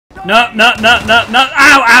No, no, no, no, no.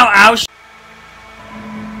 Ow, ow, ow.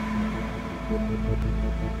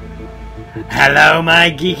 Hello,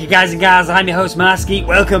 my geeky guys and gals. I'm your host, Marsky.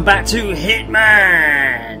 Welcome back to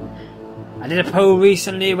Hitman. I did a poll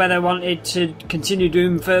recently whether I wanted to continue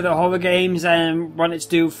doing further horror games and wanted to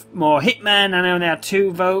do more Hitman, and I only had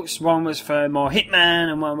 2 votes. One was for more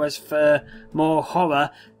Hitman and one was for more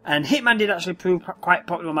horror. And Hitman did actually prove quite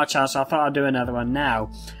popular on my channel, so I thought I'd do another one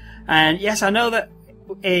now. And yes, I know that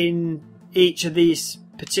in each of these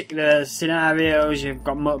particular scenarios you've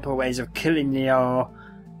got multiple ways of killing your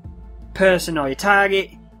person or your target.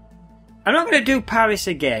 I'm not going to do Paris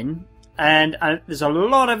again, and there's a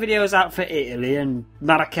lot of videos out for Italy and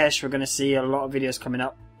Marrakesh. We're going to see a lot of videos coming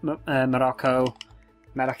up. Morocco,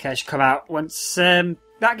 Marrakesh come out once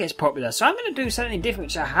that gets popular. So I'm going to do something different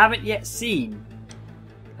which I haven't yet seen.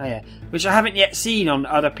 Oh yeah, which I haven't yet seen on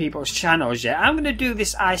other people's channels yet. I'm going to do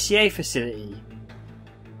this ICA facility,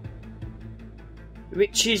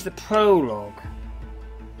 which is the prologue.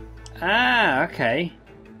 Ah, okay.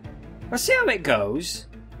 We'll see how it goes.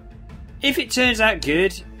 If it turns out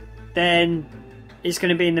good, then it's going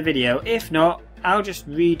to be in the video. If not, I'll just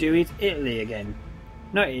redo it Italy again.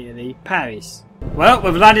 Not Italy, Paris. Well,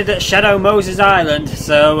 we've landed at Shadow Moses Island,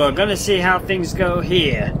 so we're going to see how things go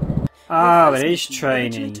here. Oh, it is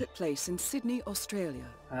training. Took place in Sydney, Australia.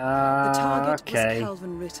 The Ah, target okay. was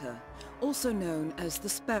Calvin Ritter, also known as the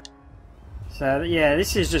Sparrow. So yeah,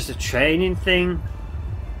 this is just a training thing.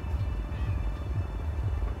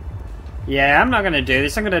 Yeah, I'm not going to do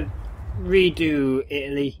this. I'm going to redo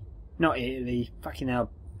Italy. Not Italy. Fucking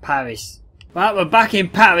hell. Paris. Well, we're back in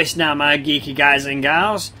Paris now, my geeky guys and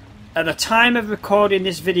gals. At the time of recording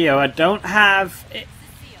this video, I don't have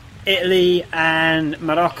Italy and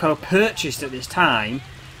Morocco purchased at this time.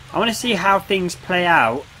 I want to see how things play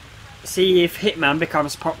out. See if Hitman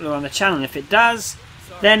becomes popular on the channel. If it does,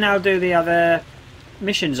 then I'll do the other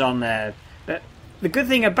missions on there. But the good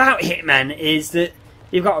thing about Hitman is that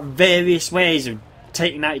you've got various ways of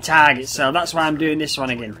taking out your targets, so that's why I'm doing this one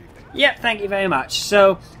again. Yep, thank you very much.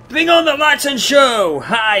 So, bring on the lights and show!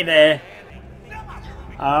 Hi there!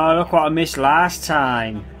 Oh, look what I missed last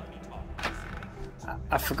time.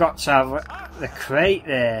 I forgot to have the crate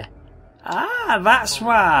there. Ah, that's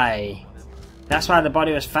why. That's why the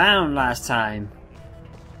body was found last time.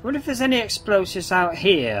 I wonder if there's any explosives out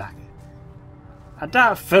here. I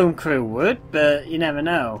doubt a film crew would, but you never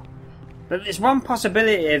know. But there's one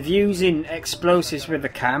possibility of using explosives with the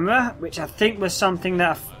camera, which I think was something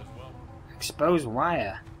that... Exposed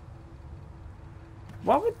wire.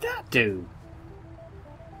 What would that do?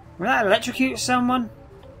 Would that electrocute someone?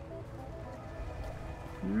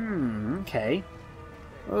 Okay.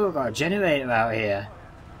 Oh, we've got a generator out here.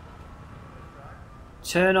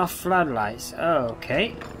 Turn off floodlights. Oh,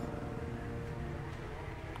 okay.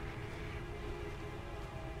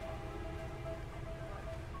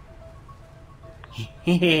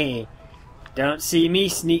 Hehe. Don't see me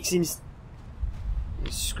sneaks in.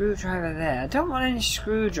 Screwdriver there. I don't want any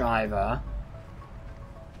screwdriver.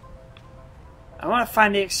 I want to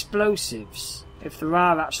find the explosives. If there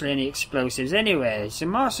are actually any explosives anyway. Some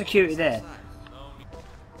more security there.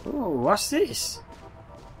 Oh, what's this?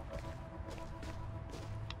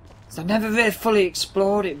 I've never really fully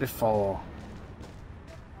explored it before.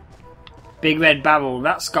 Big red barrel.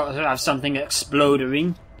 That's got to have something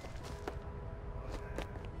exploding.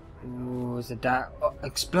 Oh, is it that? Oh,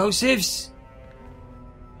 explosives?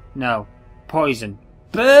 No. Poison.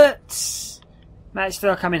 But might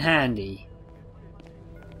still come in handy.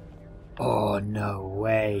 Oh, no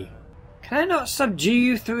way. Can I not subdue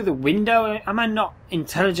you through the window? Am I not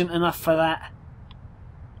intelligent enough for that?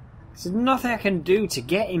 There's nothing I can do to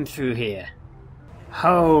get him through here.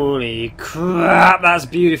 Holy crap, that's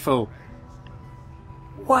beautiful.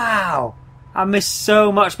 Wow. I missed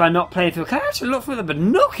so much by not playing through. Can I actually look through the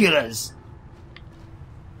binoculars?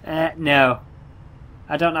 No.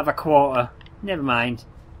 I don't have a quarter. Never mind.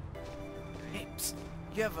 Hey, psst.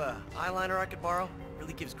 You have a eyeliner I could borrow?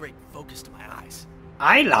 Really gives great focus to my eyes.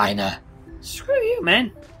 Eyeliner? Screw you,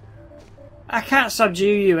 man. I can't subdue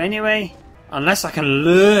you anyway. Unless I can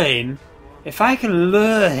lure him. If I can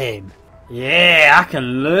lure him. Yeah, I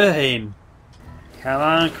can lure him. Come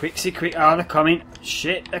on, quicksy quick. Oh, they're coming.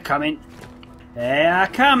 Shit, they're coming. They are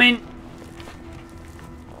coming.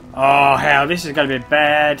 Oh, hell, this is going to be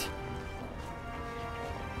bad.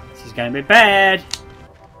 This is going to be bad.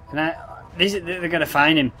 Can I... They're going to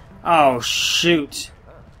find him. Oh, shoot.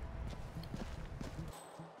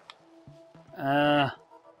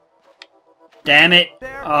 Damn it.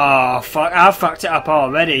 Oh, fuck. I fucked it up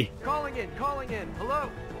already. Calling in. Hello?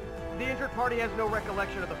 The injured party has no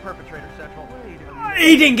recollection of the perpetrator, Central. Wait a minute.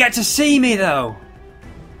 He didn't get to see me though.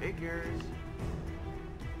 Figures.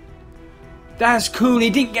 That's cool. He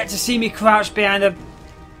didn't get to see me crouched behind a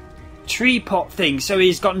tree pot thing, so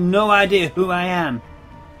he's got no idea who I am.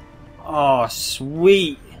 Oh,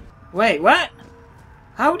 sweet. Wait, what?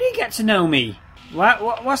 How did he get to know me?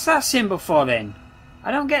 What's that symbol for then?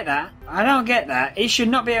 I don't get that. I don't get that. He should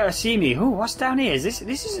not be able to see me. Ooh, what's down here? This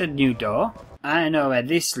is a new door. I know where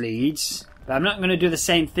this leads, but I'm not going to do the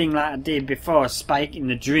same thing like I did before, spiking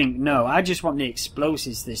the drink. No, I just want the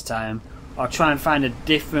explosives this time. I'll try and find a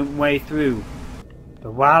different way through.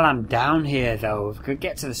 But while I'm down here though, if I could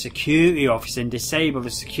get to the security office and disable the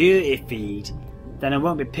security feed, then I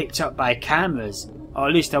won't be picked up by cameras. Or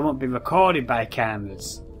at least I won't be recorded by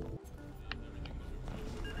cameras.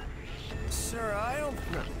 Sir, I don't...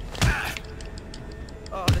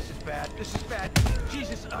 Oh, this is bad. This is bad.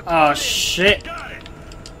 Jesus. Oh, shit.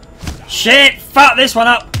 Shit! Fuck this one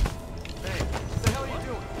up! Hey, what the hell are you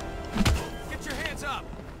doing? Get your hands up.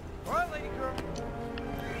 All right, lady girl.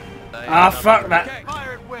 Ah, fuck that. Okay,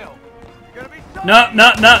 fire at will. You're gonna be so No.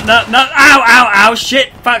 Ow, ow, ow,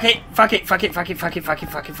 shit. Fuck it. Fuck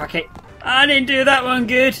it. I didn't do that one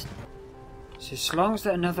good. So as long as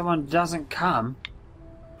that another one doesn't come.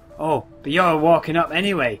 Oh, but you're walking up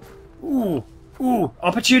anyway. Ooh,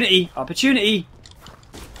 opportunity.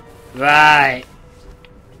 Right.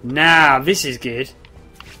 Now, this is good.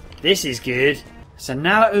 So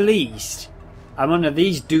now at least I'm under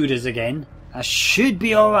these dooders again. I should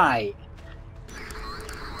be alright.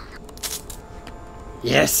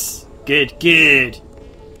 Yes. Good.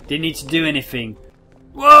 Didn't need to do anything.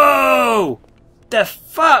 Whoa! The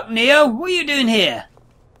fuck, Neo? What are you doing here?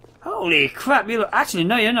 Holy crap, you look... Actually,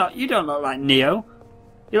 no, you're not. You don't look like Neo.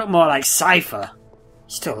 You look more like Cypher.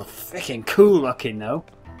 Still freaking cool looking, though.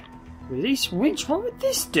 Release winch? What would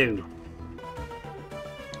this do?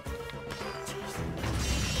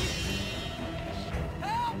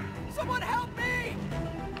 Help! Someone help me!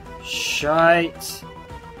 Shite.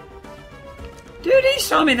 Dude, he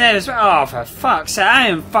saw me there as well. Oh, for fuck's sake, I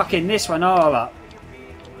am fucking this one all up.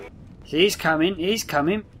 He's coming.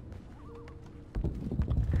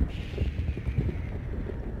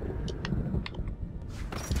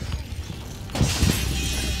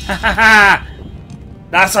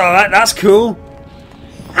 That's alright, that's cool.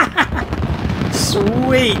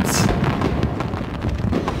 Sweet.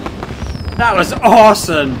 That was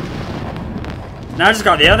awesome. Now I just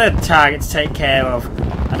got the other target to take care of.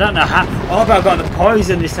 I don't know how. Oh, but I've got the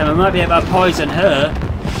poison this time. I might be able to poison her.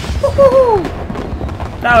 Woohoo!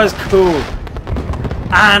 That was cool.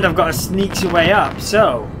 And I've got a sneaky way up.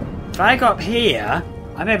 So, if I go up here,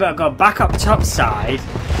 I may be able to go back up top side.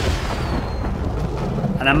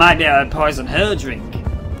 And I might be able to poison her drink.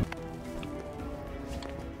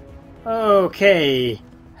 Okay.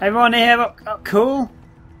 Everyone here look cool?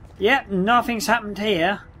 Yep, nothing's happened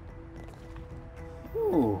here.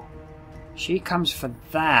 Ooh. She comes for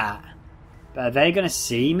that. But are they gonna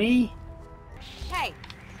see me? Hey.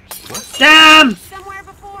 What? Damn! Somewhere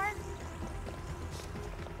before?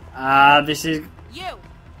 This is... You.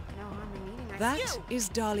 No harm in meeting us. That You. is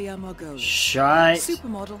Dahlia Margolis, Shite.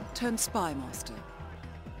 supermodel turned spy master.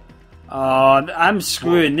 Oh, I'm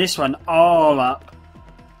screwing this one all up.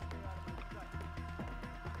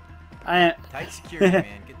 Tight security,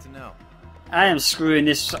 man. Get to know. I am screwing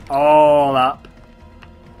this all up.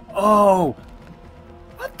 Oh!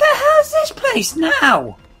 What the hell is this place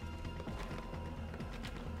now?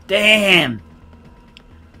 Damn!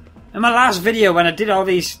 In my last video when I did all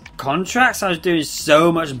these contracts I was doing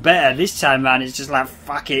so much better. This time man it's just like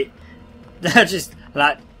fuck it. Just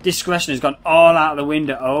like discretion has gone all out of the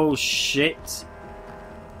window. Oh shit.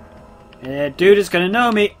 Yeah, dude is gonna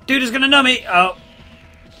know me. Oh.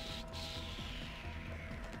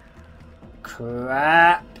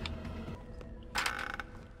 Crap.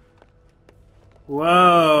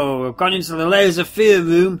 Whoa, I've gone into the layers of fear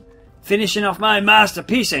room, finishing off my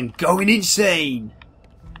masterpiece and going insane.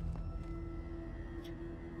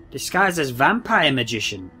 Disguised as vampire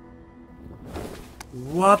magician.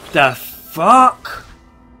 What the fuck?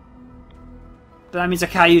 But that means I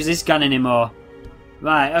can't use this gun anymore.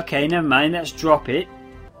 Right, okay, never mind, let's drop it.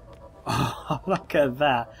 Oh, look at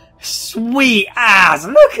that. Sweet ass!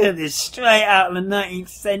 Look at this, straight out of the 19th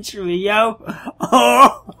century, yo!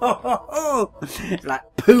 Oh, it's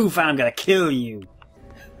like, poof, I'm gonna kill you.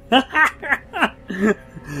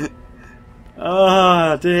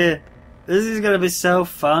 Oh dear. This is gonna be so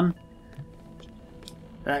fun.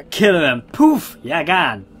 Kill him, poof! Yeah,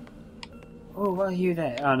 gone. Oh, what are you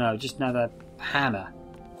there? Oh no, just another hammer.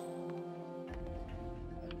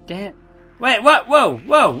 Damn. Wait, what?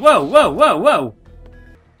 Whoa!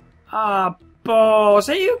 Ah, balls.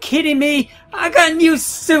 Are you kidding me? I got a new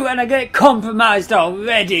suit and I get compromised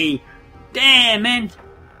already. Damn, man.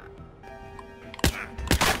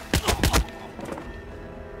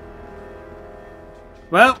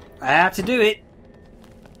 Well, I had to do it.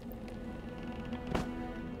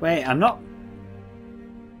 Wait, I'm not...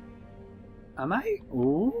 Am I?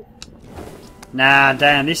 Ooh. Nah,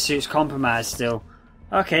 damn, this suit's compromised still.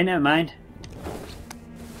 Okay, never mind.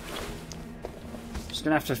 Just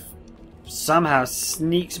gonna have to somehow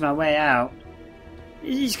sneaks my way out.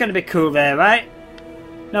 He's gonna be cool there, right?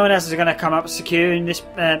 No one else is gonna come up securing this,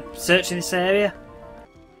 searching this area.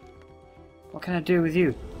 What can I do with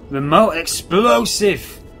you? Remote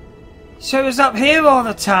explosive! So it was up here all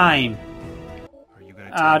the time!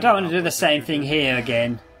 I don't want to do the same thing here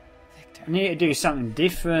again. I need to do something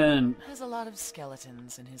different. There's a lot of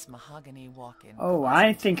skeletons in his mahogany walk-in. Oh,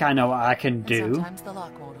 I think I know what I can do. Sometimes the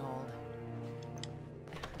lock won't hold.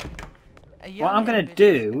 What I'm going to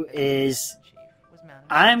do is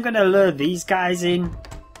I'm going to lure these guys in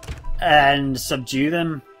and subdue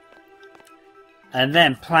them. And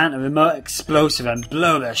then plant a remote explosive and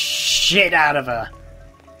blow the shit out of her.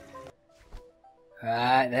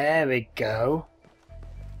 Right, there we go.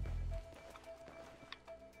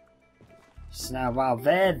 So now while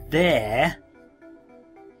they're there...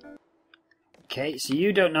 Okay, so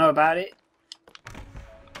you don't know about it.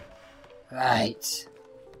 Right.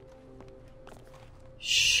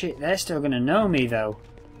 Shit, they're still gonna know me though.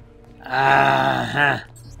 Ah-ha.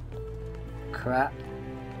 Crap.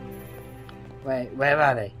 Wait, where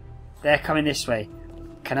are they? They're coming this way.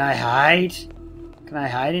 Can I hide? Can I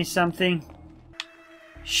hide in something?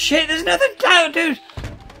 Shit, there's nothing down, dude!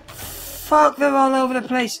 Fuck, they're all over the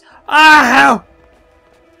place. Ah, hell!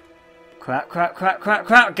 Crap, crap, crap, crap,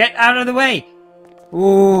 crap. Get out of the way!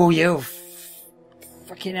 Ooh, you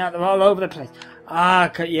fucking hell, they're all over the place.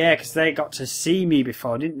 Ah, yeah, because they got to see me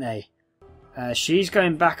before, didn't they? She's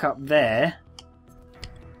going back up there.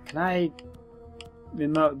 Can I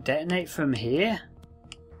remote detonate from here?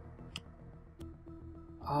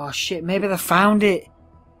 Oh shit, maybe they found it.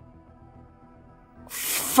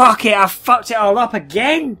 Fuck it, I fucked it all up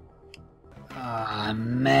again! Ah,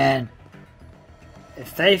 man.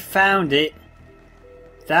 If they found it,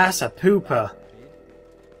 that's a pooper.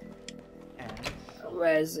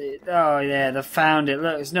 Where's it? Oh yeah, they found it.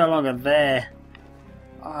 Look, it's no longer there.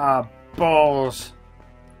 Ah, balls.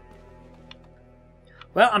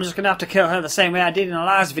 Well, I'm just going to have to kill her the same way I did in the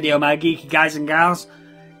last video, my geeky guys and gals.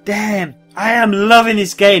 Damn, I am loving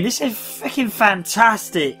this game. This is freaking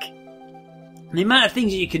fantastic. The amount of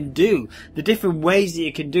things that you can do, the different ways that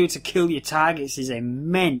you can do to kill your targets is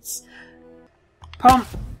immense. Pump.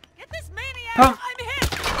 Get this maniac! Pump. I'm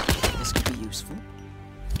hit! This could be useful.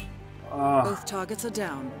 Oh. Both targets are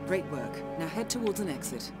down. Great work. Now head towards an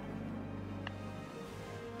exit.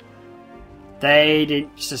 They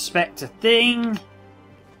didn't suspect a thing.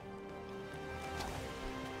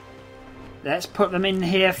 Let's put them in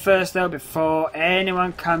here first though before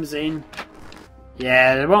anyone comes in.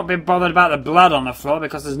 Yeah, they won't be bothered about the blood on the floor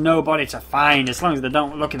because there's nobody to find, as long as they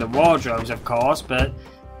don't look in the wardrobes, of course, but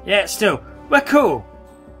yeah, still, we're cool.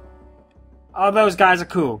 All those guys are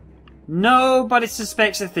cool. Nobody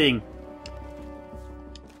suspects a thing.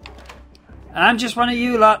 I'm just one of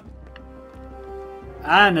you lot.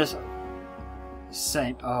 And there's...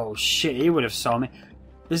 Same... Oh shit, he would have saw me.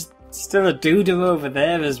 There's still a doodah over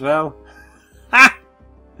there as well. Ha!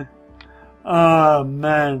 Oh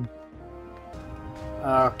man.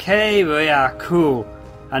 Okay, we are cool.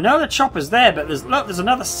 I know the chopper's there, but there's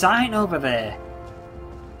another sign over there.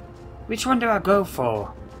 Which one do I go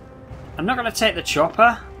for? I'm not going to take the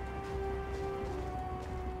chopper.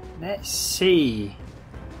 Let's see.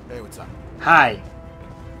 Hey, what's up? Hi.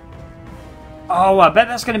 Oh, I bet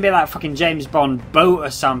that's going to be like fucking James Bond boat or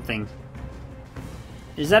something.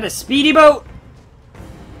 Is that a speedy boat?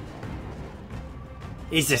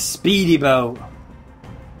 It's a speedy boat.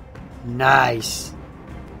 Nice.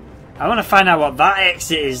 I want to find out what that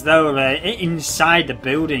exit is though, inside the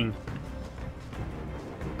building.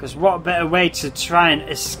 Because what better way to try and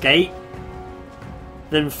escape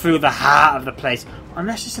than through the heart of the place.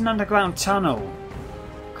 Unless it's an underground tunnel.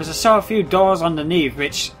 Because I saw a few doors underneath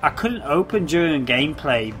which I couldn't open during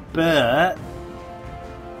gameplay, but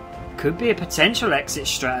could be a potential exit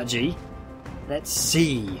strategy. Let's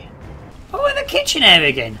see. Oh, in the kitchen area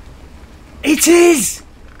again. It is!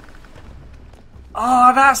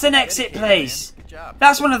 Oh, that's an exit place. Good job.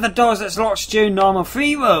 That's one of the doors that's locked during normal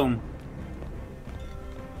free roam.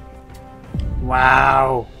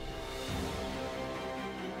 Wow.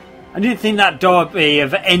 I didn't think that door would be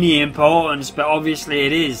of any importance, but obviously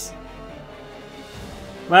it is.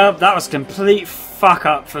 Well, that was complete fuck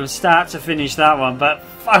up from start to finish, that one, but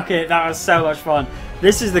fuck it, that was so much fun.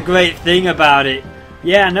 This is the great thing about it.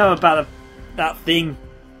 Yeah, I know about that thing.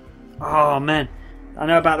 Oh man, I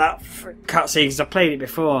know about that cutscene because I played it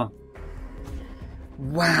before.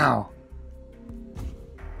 Wow.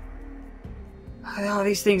 Oh,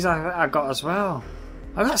 these things I got as well.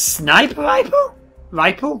 I got a sniper rifle?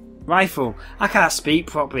 Rifle. I can't speak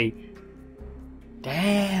properly.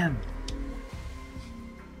 Damn.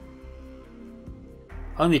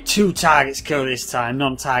 Only 2 targets killed this time,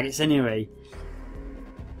 non-targets anyway.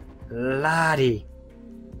 Laddie.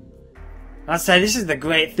 I'd say this is the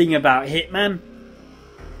great thing about Hitman.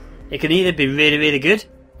 It can either be really, really good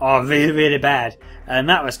or really, really bad. And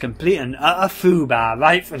that was complete and utter foobar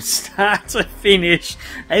right from start to finish.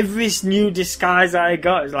 Every new disguise I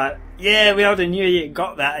got is like, yeah, we already knew you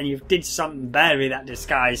got that and you did something better with that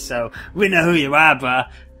disguise, so we know who you are,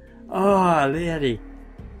 bruh. Oh, lady.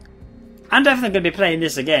 I'm definitely going to be playing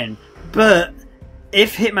this again, but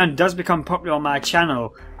if Hitman does become popular on my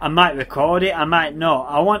channel, I might record it, I might not.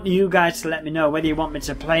 I want you guys to let me know whether you want me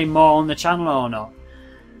to play more on the channel or not.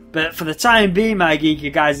 But for the time being, my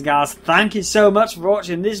geeky guys and gals, thank you so much for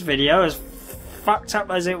watching this video, as fucked up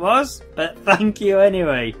as it was, but thank you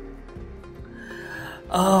anyway.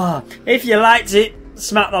 Oh, if you liked it,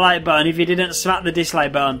 smack the like button. If you didn't, smack the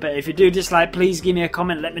dislike button. But if you do dislike, please give me a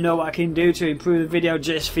comment. Let me know what I can do to improve the video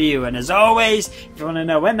just for you. And as always, if you want to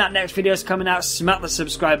know when that next video is coming out, smack the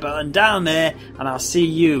subscribe button down there. And I'll see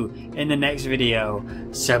you in the next video.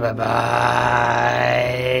 So bye-bye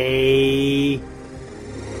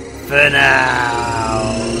for now.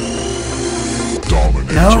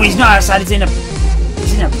 No, he's not outside. He's in a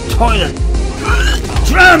toilet.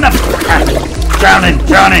 Drown the fucker! Drown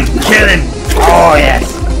him! Kill him! Oh yes!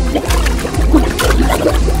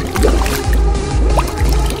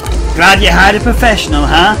 Glad you hired a professional,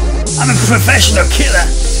 huh? I'm a professional killer!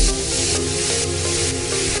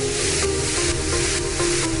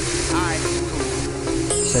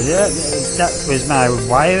 So that was my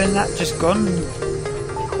wire and that just gone.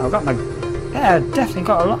 I've got my... Yeah, I've definitely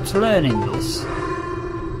got a lot to learn in this.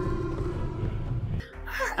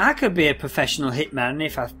 I could be a professional hitman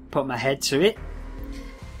if I put my head to it.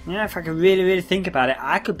 Yeah, if I could really, really think about it,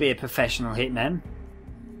 I could be a professional hitman.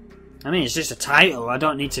 I mean, it's just a title. I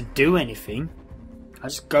don't need to do anything. I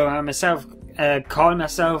just go around myself, calling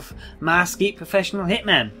myself Mask-Eat Professional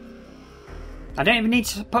Hitman. I don't even need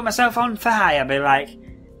to put myself on for hire. I'll be like,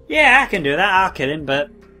 yeah, I can do that. I'll kill him, but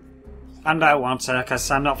I don't want to because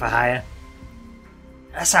I'm not for hire.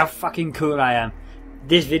 That's how fucking cool I am.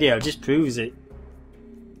 This video just proves it.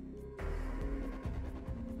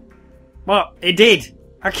 Well, it did.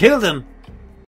 I killed him.